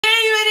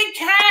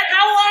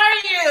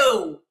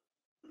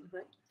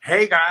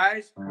Hey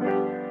guys,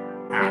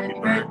 happy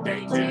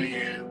birthday to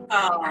you.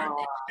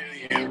 Oh.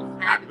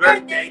 Happy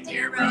birthday,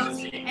 dear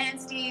Rosie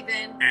And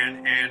Stephen.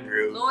 and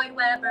Andrew. Lloyd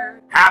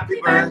Webber. Happy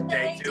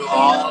birthday to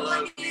all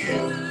of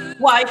you.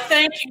 Why,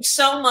 thank you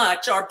so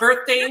much. Our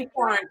birthday in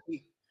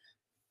quarantine.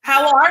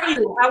 How are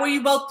you? How are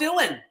you both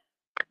doing?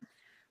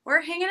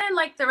 We're hanging in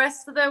like the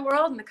rest of the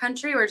world and the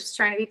country. We're just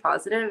trying to be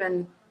positive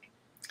and,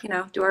 you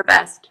know, do our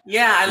best.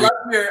 Yeah,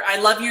 I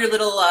love your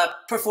little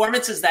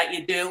performances that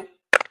you do.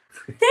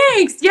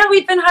 Thanks. Yeah,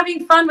 we've been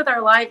having fun with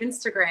our live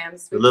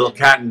Instagrams. The little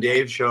Kat and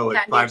Dave show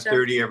Kat at and Dave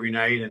 5:30 every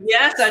night. And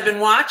Yes, I've been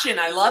watching.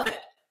 I love it.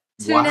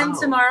 Tune in Wow.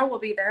 tomorrow. We'll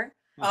be there.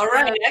 All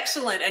right,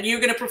 excellent. And you're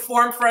going to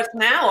perform for us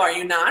now, are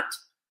you not?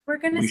 We're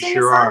going to We sing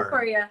sure a song are.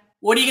 for you.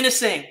 What are you going to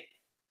sing?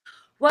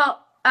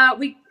 Well,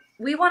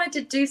 we wanted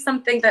to do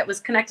something that was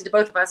connected to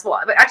both of us. Well,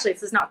 actually,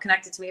 this is not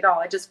connected to me at all.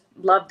 I just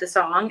loved the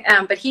song.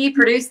 But he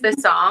produced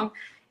this song,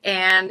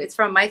 and it's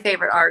from my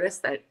favorite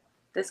artist that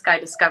this guy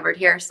discovered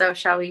here. So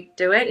shall we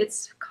do it?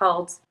 It's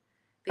called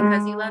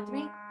Because You Loved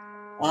Me.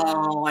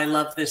 Oh, I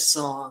love this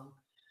song.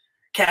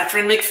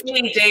 Katharine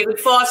McPhee, David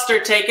Foster,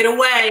 take it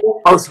away.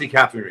 mostly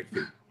Katharine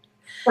McPhee.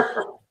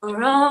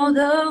 For all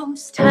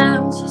those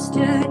times you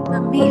stood by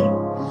me,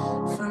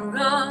 for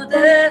all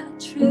the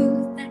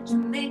truth that you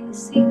made me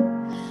see,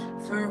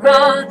 for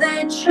all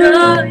the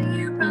joy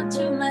you brought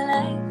to my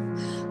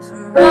life,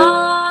 for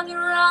all the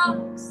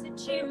wrongs that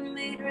you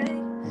made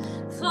right,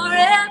 for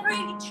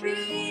every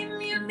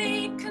dream you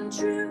made come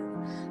true,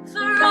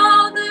 for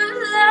all the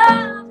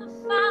love I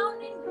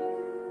found in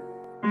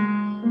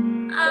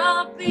you,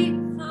 I'll be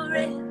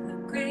forever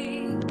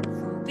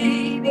grateful,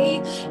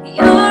 baby.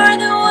 You're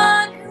the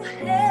one who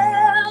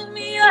held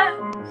me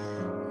up,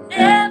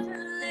 never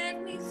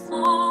let me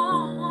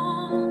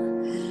fall.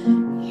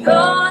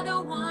 You're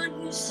the one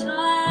who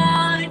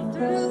saw it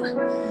through it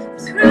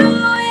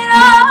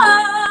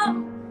all.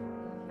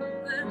 You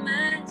were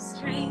my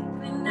strength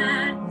when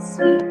I could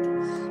speak.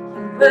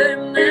 You were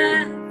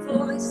my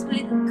voice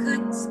when I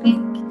couldn't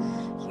speak.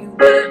 You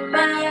were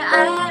my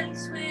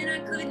eyes when I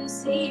couldn't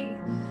see.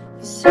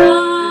 You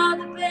saw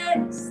the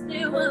best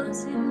there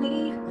was in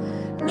me,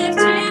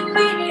 lifting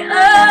me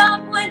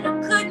up when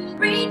I couldn't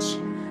reach.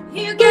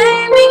 You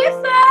gave me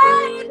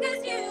faith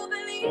 'cause you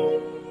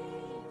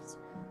believed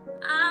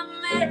I'm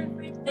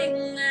everything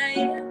I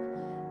am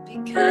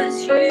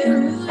because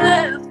you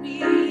love me.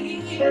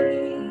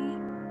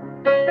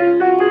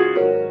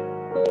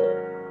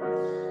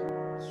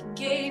 You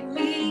gave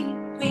me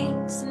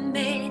wings and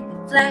made me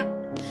fly.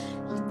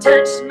 You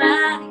touched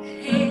my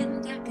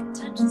hand, I could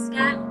touch the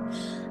sky.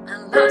 I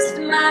lost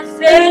my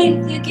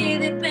faith, you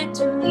gave it back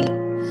to me.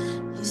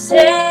 You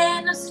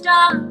said no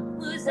star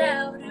was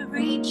out of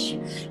reach.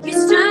 You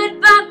stood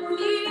by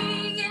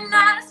me and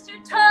I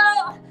stood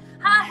tall.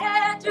 I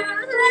had your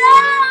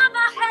love,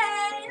 I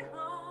had it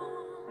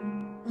all.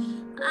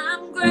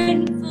 I'm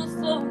grateful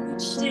for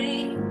each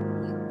day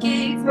you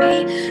gave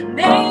me.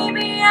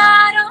 Maybe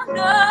I don't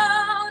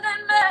know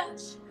that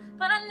much,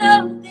 but I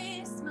know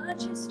this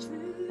much is true.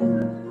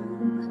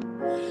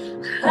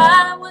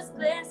 I was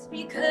blessed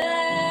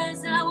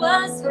because I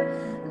was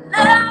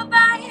loved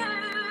by you.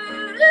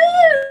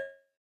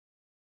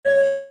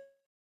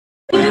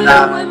 You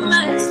were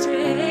my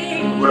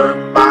strength. You were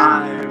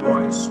my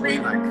voice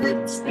when I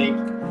couldn't speak.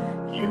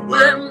 You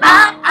were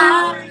my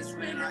eyes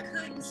when I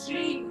couldn't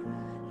see.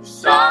 You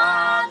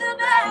saw the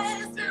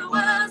best there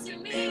was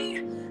in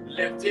me,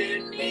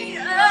 lifted me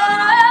up.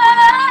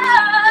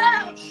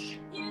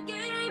 You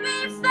gave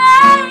me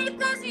faith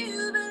 'cause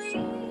you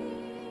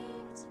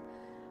believed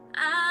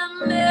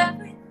I'm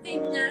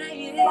everything I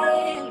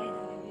am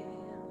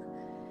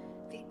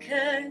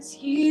because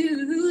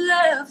you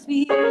love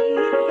me.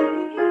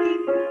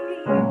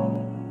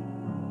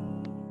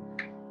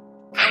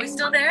 Are we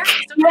still there?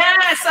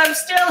 Yes, I'm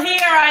still here.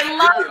 I we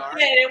loved are.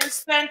 it. It was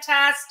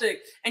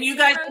fantastic. And you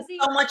guys are Rosie?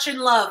 so much in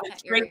love.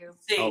 It's Can't hear great you. to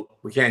see. Oh,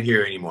 we can't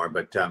hear anymore,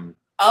 but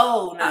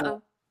Oh, no.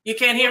 Uh-oh. You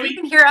can't hear You me?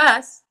 can hear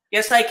us.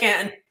 Yes, I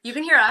can. You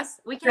can hear us.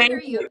 We can hear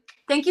Thank you. you.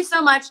 Thank you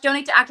so much.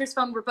 Donate to Actors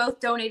Fund. We're both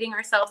donating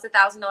ourselves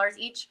 $1,000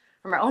 each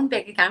from our own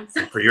bank accounts.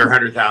 for your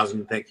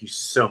 100,000, thank you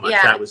so much.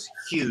 Yeah. That was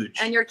huge.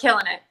 And you're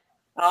killing it.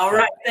 All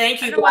right.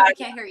 Thank I you, don't know why we guys.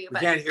 can't hear you, We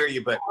but can't hear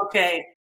you, but Okay.